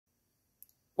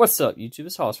What's up, YouTube?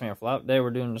 It's Hall's Fan for Life. Today we're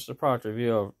doing just a product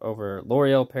review over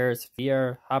L'Oreal Paris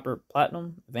Feria Hyper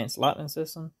Platinum Advanced Lightening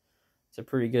System. It's a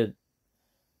pretty good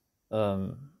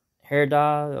hair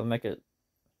dye. It'll make it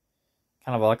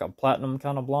kind of like a platinum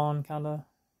kind of blonde,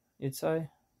 you'd say.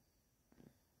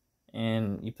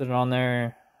 And you put it on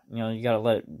there, you gotta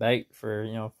let it bake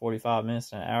for 45 minutes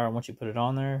to an hour. Once you put it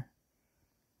on there,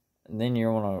 and then you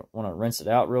wanna rinse it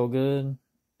out real good,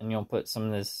 and you'll put some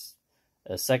of this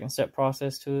a second step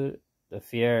process to it. The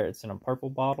Feria, it's in a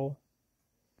purple bottle,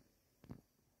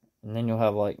 and then you'll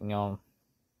have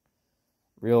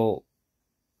real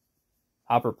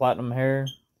hyper platinum hair,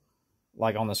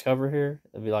 like on this cover here.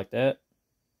 It'll be like that,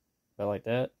 about like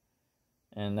that,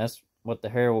 and that's what the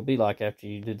hair will be like after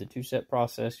you do the two-step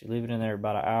process. You leave it in there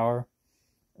about an hour,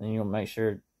 and then you'll make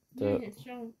sure to you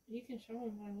can show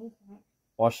them what it looks like.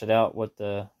 Wash it out with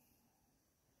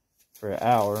for an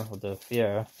hour with the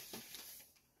Feria.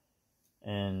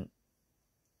 And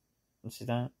you see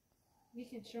that? You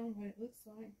can show them what it looks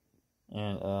like.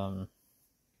 And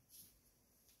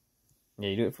yeah,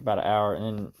 you do it for about an hour,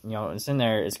 and then it's in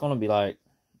there. It's gonna be like,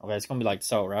 okay, it's gonna be like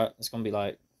so, right? It's gonna be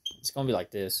like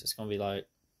this. It's gonna be like,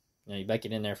 you bake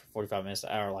it in there for 45 minutes to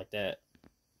an hour like that,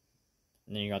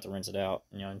 and then you got to rinse it out.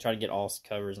 And try to get all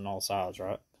covers and all sides, right?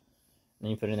 And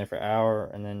then you put it in there for an hour,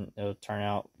 and then it'll turn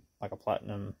out like a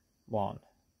platinum blonde.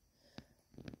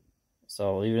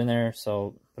 So leave it in there.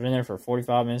 So put it in there for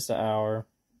 45 minutes to an hour.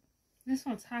 This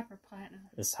one's hyper platinum.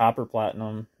 It's hyper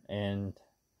platinum, and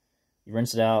you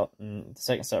rinse it out. And the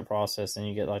second step process, then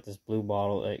you get like this blue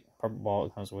bottle, like purple bottle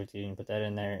that comes with you. You put that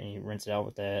in there, and you rinse it out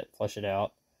with that, flush it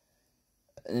out,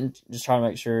 and just try to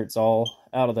make sure it's all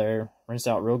out of there. Rinse it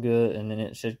out real good, and then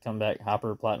it should come back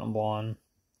hyper platinum blonde,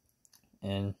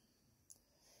 and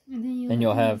then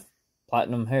you'll have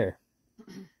platinum hair.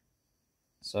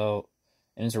 So.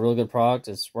 And it's a really good product.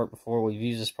 It's worked before. We've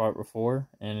used this product before,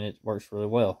 and it works really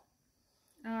well.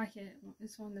 I like it.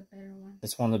 It's one of the better ones.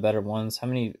 It's one of the better ones. How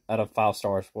many out of 5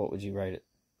 stars? What would you rate it?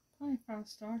 Probably 5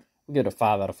 star. We'll give it a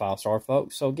 5 out of 5 star,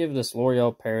 folks. So give this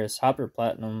L'Oreal Paris Hyper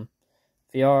Platinum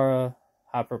Feria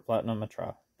Hyper Platinum a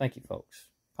try. Thank you, folks.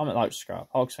 Comment, like, subscribe.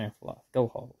 Hogs Fan for Life. Go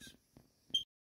Hogs.